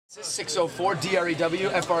604 DREW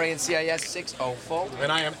FRANCIS 604.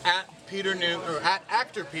 And I am at Peter New, or at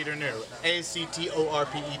actor Peter New,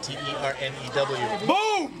 ACTORPETERNEW.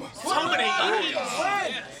 Boom! So many E's.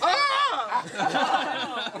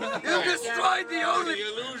 You destroyed the only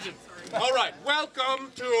illusion. All right,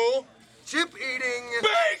 welcome to chip eating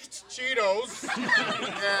baked Cheetos.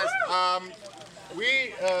 Yes.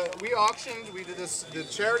 We auctioned. We did the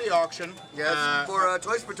charity auction. Yes, for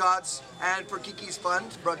Toys for Tots and for Kiki's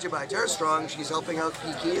Fund, brought to you by Tara Strong. She's helping out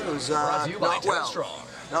Kiki, who's not well.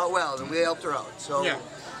 Not well, and we helped her out. So yeah.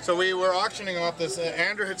 So we were auctioning off this.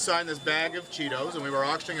 Andrew had signed this bag of Cheetos, and we were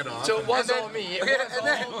auctioning it off. So it was all me. And then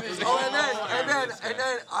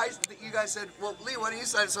you guys said, well, Lee, why don't you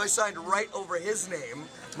sign? So I signed right over his name,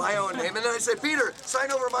 my own name, and then I said, Peter,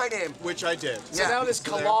 sign over my name. Which I did. So now this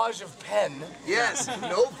collage of pen. Yes,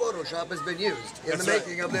 no Photoshop has been used in the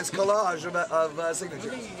making of this collage of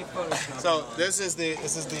signatures. So this is the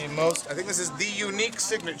most. I think this is the unique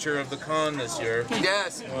signature of the con this year.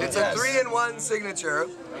 Yes, it's a 3-in-1 signature.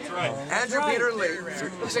 That's right. Andrew, Peter, Lee.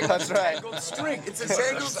 That's right. String. It's a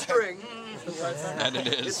tangled string. And it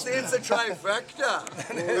is. It's a trifecta.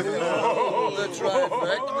 The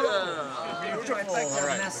trifecta. All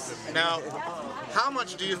right. Now, how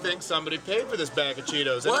much do you think somebody paid for this bag of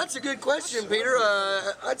Cheetos? Well, that's a good question, Peter.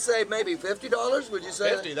 I'd say maybe $50. Would you say?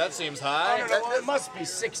 50. That seems high. I don't know. It must be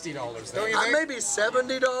 $60. Don't you think? Maybe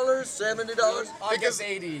 $70. $70. I guess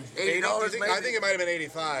 $80. $80 maybe. I think it might have been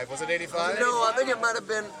 85. Was it 85? No, I think it might have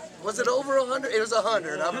been. Was it over 100? It was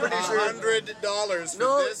 100. I'm pretty sure. $100 for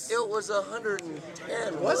no, this. it was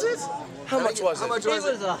 110. Was it? How much was it? How much was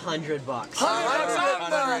it? It was $100. $100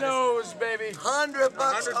 on the nose, baby. $100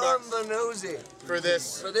 on the nosy. For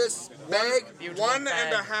this bag,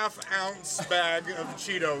 1.5 ounce bag of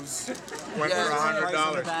Cheetos went for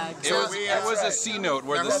 $100. It was a C note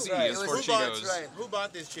where the C is for Cheetos. Who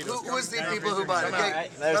bought these Cheetos? Who was the people who bought it?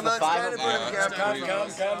 Okay, There's come the on, 5 stand in front of the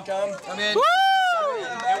camera. Come. Come in.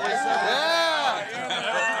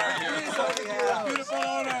 Beautiful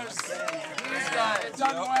owners. These guys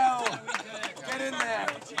done well. Get in there.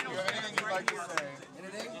 Do you have anything you'd like to say?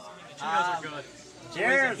 Cheetos are good.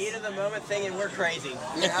 Cheers! Heat of the moment thing, and we're crazy.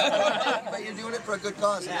 Yeah, but you're doing it for a good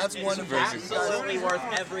cause, and that's wonderful. Absolutely worth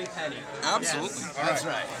every penny. Absolutely. That's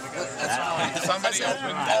right. Somebody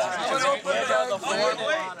opened the floor.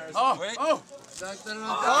 Oh!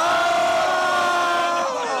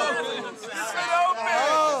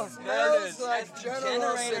 Smells like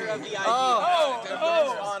Generator of the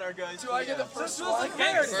idea. Honor goes Do I get the first one?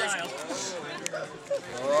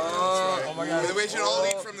 Oh my God. We should all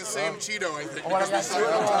eat from the same Cheeto, I think.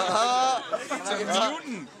 It's a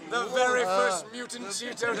mutant. The very first mutant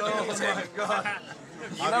Cheeto to be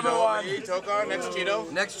eaten. Number one. Lee Tockar, next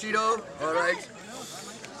Cheeto. Next Cheeto. All right.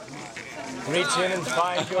 Reach in and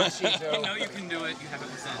find your Cheeto. You know you can do it. You have it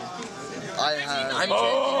within.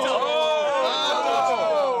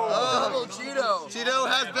 Double Cheeto. Cheeto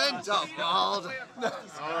has been doubled. All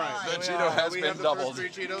right. The Cheeto has been doubled. We have the first 3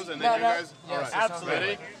 Cheetos, and then you guys. All right. Absolutely.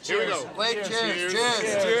 Ready? Here we go. Wait, cheers.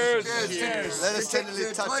 Let us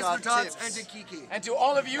tenderly touch our tips. And to Kiki. And to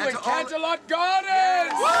all of you in Canterlot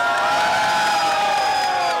Gardens!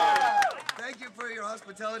 Thank you for your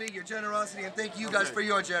hospitality, your generosity, and thank you guys for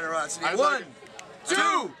your generosity. I'd 1, like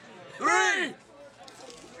 2, 3.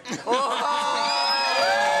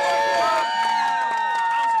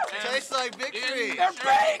 Tastes like victory. They're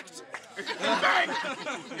baked!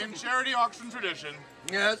 In charity auction tradition,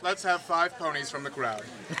 Yes. let's have 5 ponies from the crowd.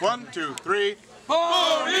 1, 2, 3.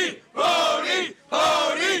 Pony! Pony!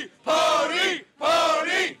 Pony! Pony!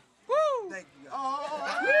 Pony! Thank you.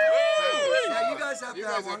 Yeah, you guys have to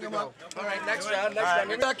have one. Come on. All right, next round. Next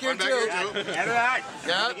round. Back here I'm back too. here too.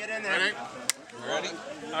 Yeah. Get in there. Ready?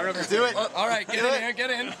 Ready? Let's do it. All right, get in here. Get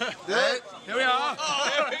in. Do it. Here we are.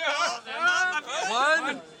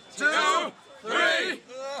 1, 2, 3.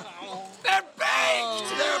 They're baked!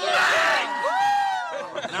 They're back.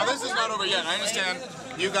 Now this is not over yet. I understand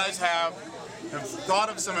you guys have thought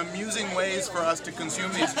of some amusing ways for us to consume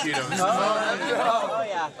these Cheetos. Oh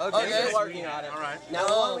yeah. Okay. We're working on it. All right. Now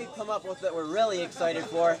the one we've come up with that we're really excited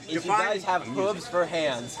for is you guys have hooves for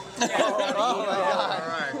hands. Oh my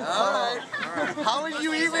God. All right. How would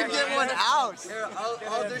you even get one out? Here,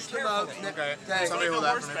 I'll dish them out. Okay. Thanks. Somebody hold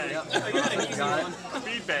that for me.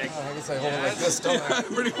 Feed bag. I guess I hold it like this, don't I?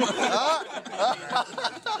 Pretty much.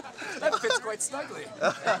 That fits quite snugly.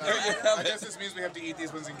 I guess this means we have to eat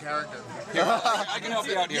these ones in character. I can help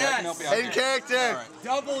you out here. I can help you out In here. character. Right.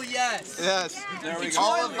 Double yes. Yes. There we go.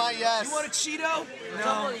 All of my yes. You want a Cheeto?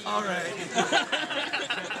 No. All right.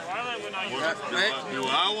 Do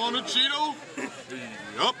I want a Cheeto?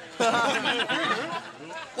 Yup.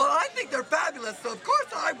 Well, think they're fabulous, so of course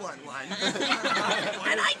I want one.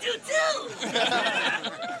 And I do too.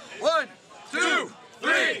 1, 2,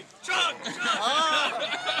 3, chug,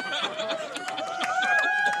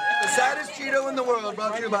 The saddest Cheeto in the world,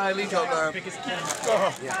 brought to you by Lee Tockar. I can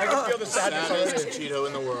feel the saddest Cheeto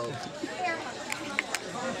in the world.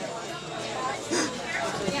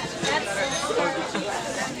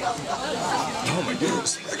 Oh my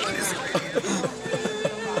goodness.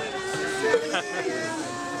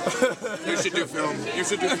 You should do film. You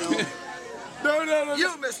should do film. No.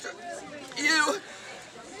 You, mister. You.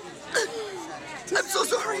 I'm so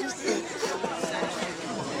sorry.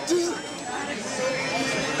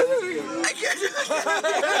 I can't do it.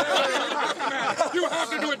 You have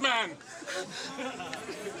to do it, man.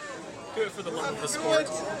 Do it for the love of the sport.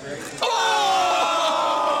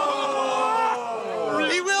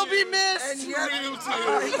 He will be missed. And yet,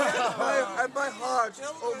 my heart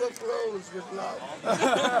overflows with love. I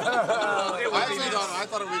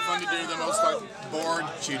thought it would be fun to do the most like bored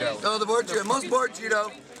Cheeto. Oh, the bored Cheeto. Most bored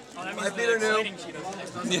Cheeto. My feet are new.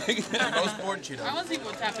 Most bored Cheeto. I want to see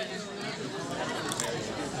what's happening.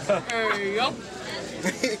 There you go.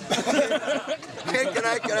 Can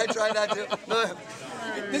I try that too?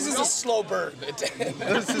 This is a slow burn.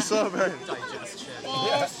 This is so burn.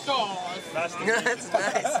 Oh, sauce. That's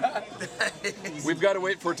nice. We've got to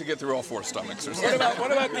wait for it to get through all 4 stomachs or something.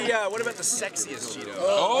 What about the sexiest Cheeto?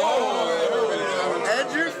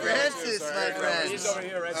 Andrew Francis, my friend. He's over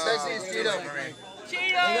here, right? Sexiest Cheeto.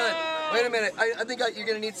 Hang on. Wait a minute. I think you're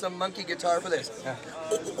going to need some monkey guitar for this.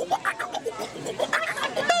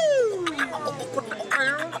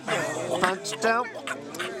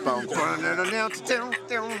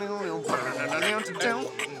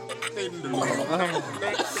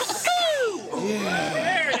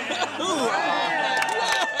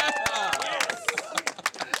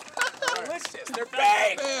 They're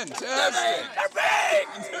big! Fantastic! They're big!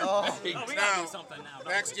 Oh, we gotta do something now.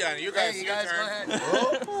 Next, yeah, you guys. Hey, you guys, go ahead.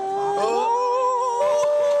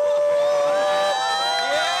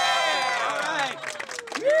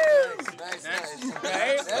 Nice.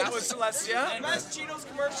 Okay, that was Celestia. Best Cheetos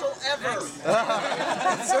commercial ever.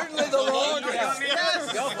 Certainly the longest.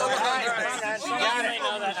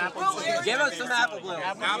 Give us some apple bloom.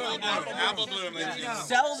 Apple bloom.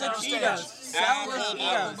 Sell the Cheetos. Sell the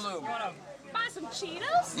Cheetos. Buy some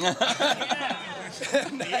Cheetos?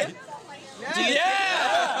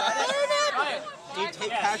 Do you take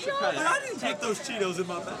cash or credit? I didn't take those Cheetos in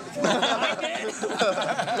my bag.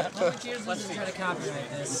 Let's try to copyright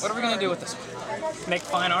this. What are we gonna do with this one? Make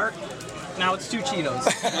fine art? Now it's 2 Cheetos.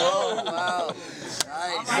 Oh, wow.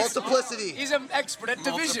 Nice. Multiplicity. He's an expert at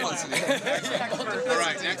division. All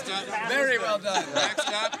right, next up. Very well done. Next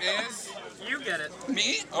up is. You get it.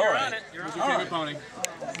 Me? All right. You're on Who's your favorite pony?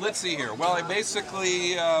 Let's see here. Well, I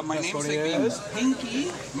basically, my namesake being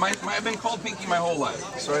Pinky. I've been called Pinky my whole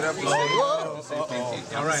life. So I'd have to say Pinky.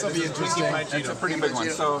 All right, this is Pinky Pie That's a Cheeto. pretty big one.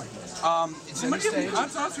 So, somebody give me hot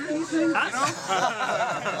sauce or anything? You know?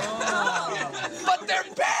 But they're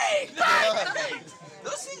big!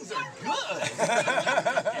 Those things are good.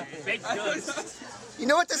 Big good. You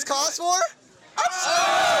know what this calls for?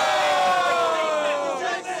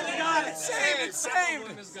 Saved.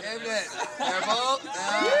 Saved it. Careful.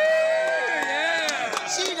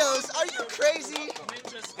 Cheetos, are you crazy?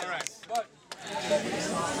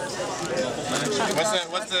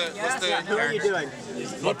 What's the Who are you doing?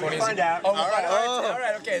 What pony is it? Find out. All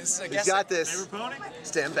right, okay. This is a guess. He's got this.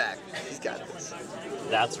 Stand back. He's got this.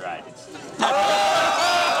 That's right.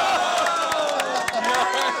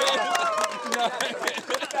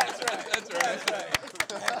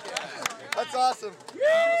 That's awesome.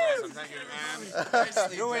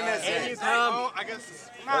 Thank you, You win this. I guess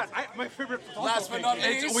My favorite. Last but not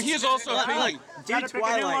least. He is also Pinky. Do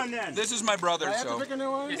Twilight. This is my brother, so.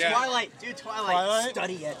 Twilight. Do Twilight.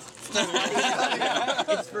 Study it.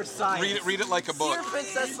 It's for science. Read it like a book. Dear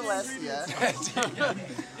Princess Celestia.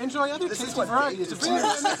 Enjoy other tasty varieties of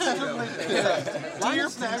Dear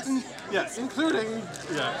snacks, yes, including,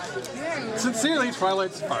 sincerely,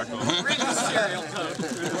 Twilight Sparkle. Read the cereal code.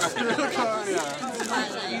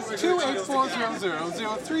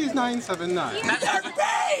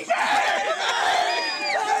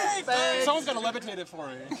 2840003979. Someone's gonna levitate it for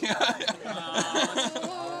me.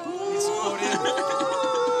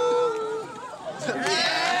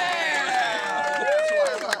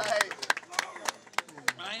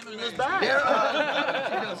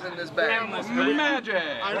 Cheetos in this bag. Magic.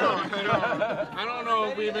 I don't know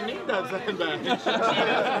if we even need that second bag.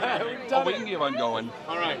 Oh, we can keep on going.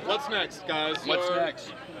 All right, what's next, guys? What's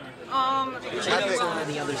next? Cheetos on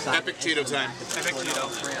the other side. Epic Cheeto time. Epic Cheeto.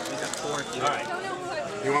 We got 4 here. All right.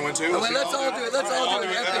 You want one too? Wait, let's all do it. Let's all do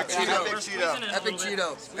it. Epic Cheeto. Epic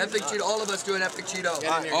Cheeto. Epic Cheeto. All of us do an Epic Cheeto.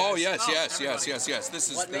 Oh yes.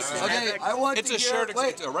 This is. Okay, I want It's to a hear, shirt. wait,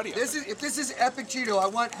 It's already. if this is Epic Cheeto, I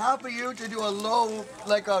want half of you to do a low,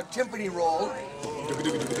 like a timpani roll.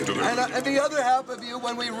 And the other half of you,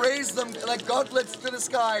 when we raise them like gauntlets to the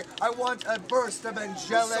sky, I want a burst of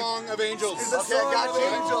angelic. Song of Angels. It's a song of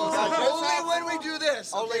angels. Only when we do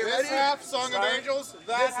this. Okay, This ready? half, Song of Angels.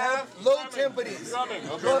 That This half, half, low timpanis. drumming.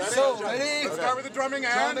 So, ready? Let's start with the drumming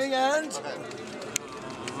and. Drumming and.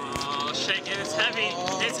 Oh, shake it. It's heavy.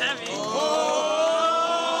 It's heavy.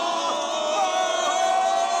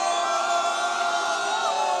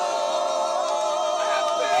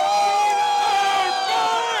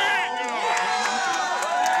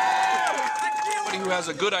 Who has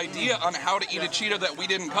a good idea on how to eat a Cheeto that we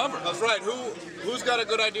didn't cover? That's right. Who's got a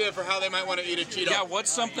good idea for how they might want to eat a Cheeto? Yeah,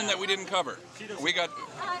 what's something that we didn't cover? We got.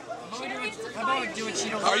 How about we do a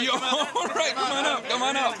Cheeto? Are you all right? Come on up. Come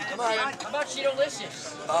on up. How about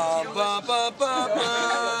Cheeto-licious?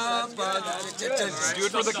 Do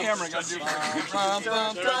it for the camera. Gotta do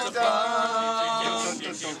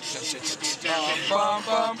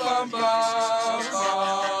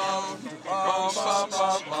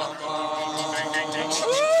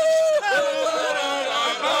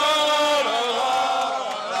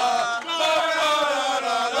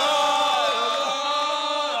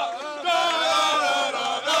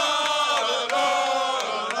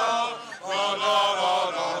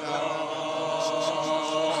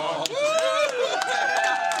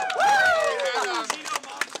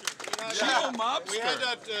We had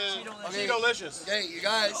that Cheeto-licious. Okay, you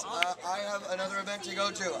guys, I have another event to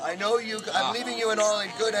go to. I know you. I'm leaving you in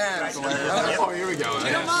good hands. Oh, here we go.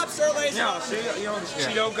 Cheeto mobster, ladies. Yeah, see, you know, this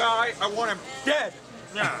Cheeto guy, I want him dead.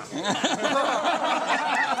 Yeah. There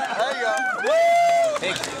you go.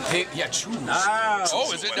 Hey, yeah, choose.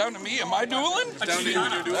 Oh, is it down to me? Am I dueling? Down to you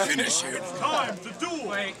to do it. Finish it. Time to duel.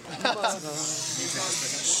 Wait. I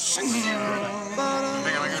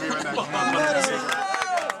think I'm gonna be right back.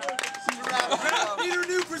 Peter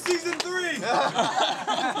new for season 3.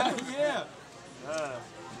 Yeah.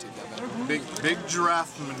 Big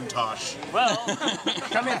giraffe Macintosh. Well,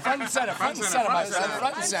 Come in, front and center, my friend,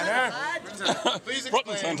 front and center. Please Front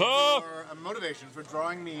and explain center. your motivation for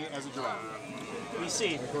drawing me as a giraffe. we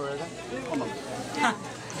see.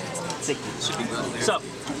 So,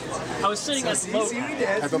 I was sitting at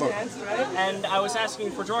the boat, and I was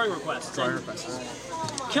asking for drawing requests.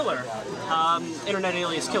 Killer, internet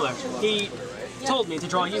alias Killer, he told me to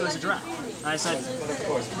draw you as a giraffe. And I said,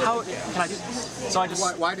 how can I do this? So I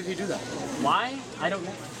just... Why did he do that? Why? I don't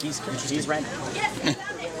know. He's random.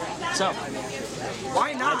 So,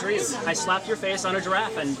 Why not? I slapped your face on a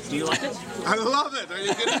giraffe, and do you like it? I love it. Are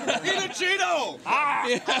you kidding? Eat a Cheeto!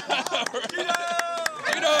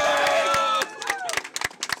 Cheeto!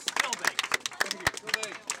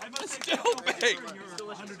 Still baked.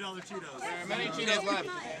 $100 Cheetos. There are many Cheetos left.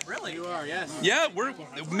 Really? You are, yes. Yeah, we're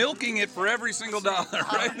milking it for every single dollar,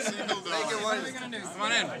 right? Single dog. Come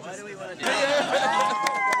on in.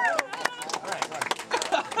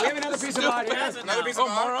 We have another piece of art here. Another piece Oh,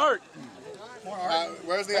 of more art. art.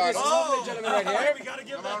 Where's the art? Lovely gentleman right here.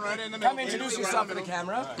 Come on right in the middle. Come introduce yourself to the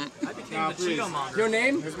camera. Please. Your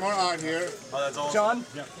name? There's more art here. John?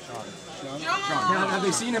 John. Have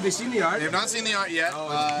they seen the art? They have not seen the art yet.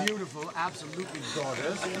 Beautiful, absolutely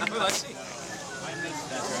gorgeous.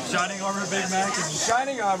 Shining Armor, Big Mac, and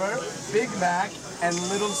Shining Armor, Big Mac, and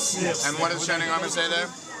Little Snips. And what does Shining Armor say there?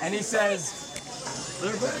 And he says,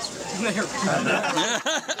 they're baked.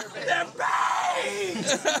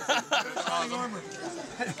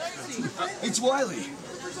 It's Wiley.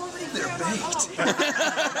 They're baked.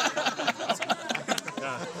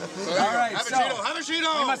 All right, Have a so Cheeto. Have a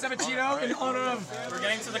Cheeto. we must have a Cheeto in honor of. We're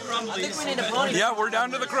getting to the crumblies. I think we need a pony. Yeah, we're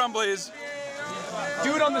down to the crumblies.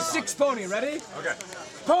 Do it on the 6th pony. Ready? Okay.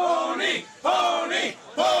 Pony, pony,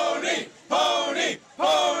 pony, pony,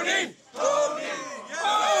 pony, pony.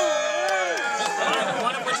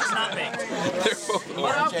 One of which is not baked.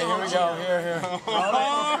 Okay, here we go. Here.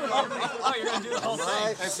 Oh, you're gonna do the whole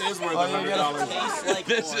thing. This is worth $100.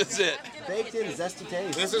 This is it. Baked in, zesty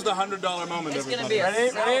taste. This is the $100 moment, everybody.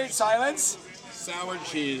 Ready? Silence. Sour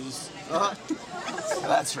cheese.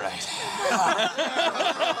 That's right.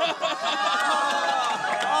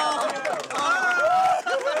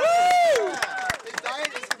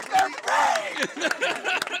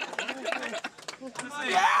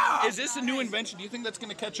 Is this a new invention? Do you think that's going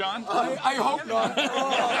to catch on? I hope not.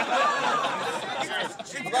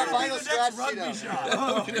 About final scratch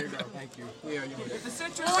Cheeto. Thank you. Oranges,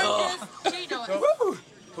 Cheetos.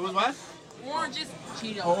 Who was what? Orange is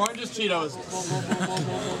Cheetos. Oh, orange is Cheetos.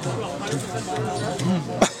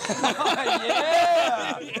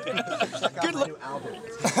 Yeah! Good luck.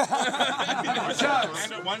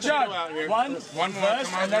 One Cheeto out here. One more.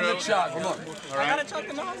 first, Come on and then the through. chug. I gotta chuck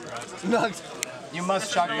them out. Nugs. You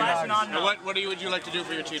must chuck your nugs. Now, what would you like to do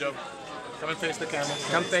for your Cheeto? Come and face the camera.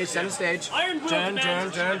 Come face, center stage. Iron Will Turn. There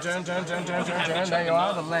you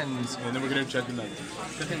are, the lens. And then we're going to check the nugs.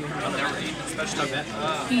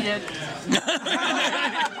 Eat it.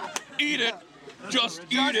 Eat it. Just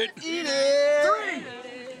eat it. Eat it.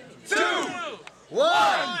 3, 2,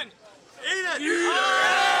 1. Eat it!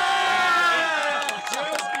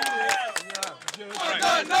 Chug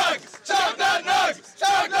that nug! Chug that nug!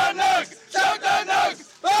 Chug that nug! Chug that nug!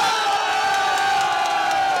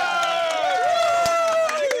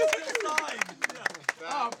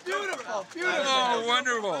 Beautiful. Oh,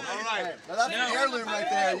 wonderful. All right. Now that's an heirloom right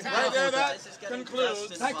there. You can Right there, that.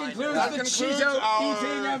 concludes That concludes our the Cheeto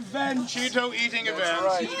eating event. Cheeto eating event.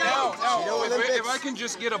 Now, if I can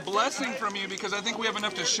just get a blessing from you, because I think we have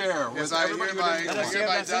enough to share. Yes, I hereby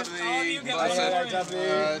dub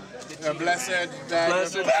the blessed bag.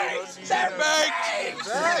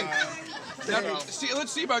 See,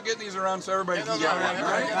 let's see about getting these around so everybody can get one,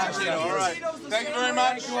 right? All right. Thank you very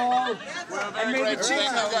much. We're very grateful.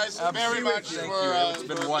 Thank you guys very much for It's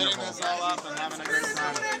been wonderful. getting this all up and having a great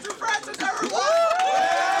time.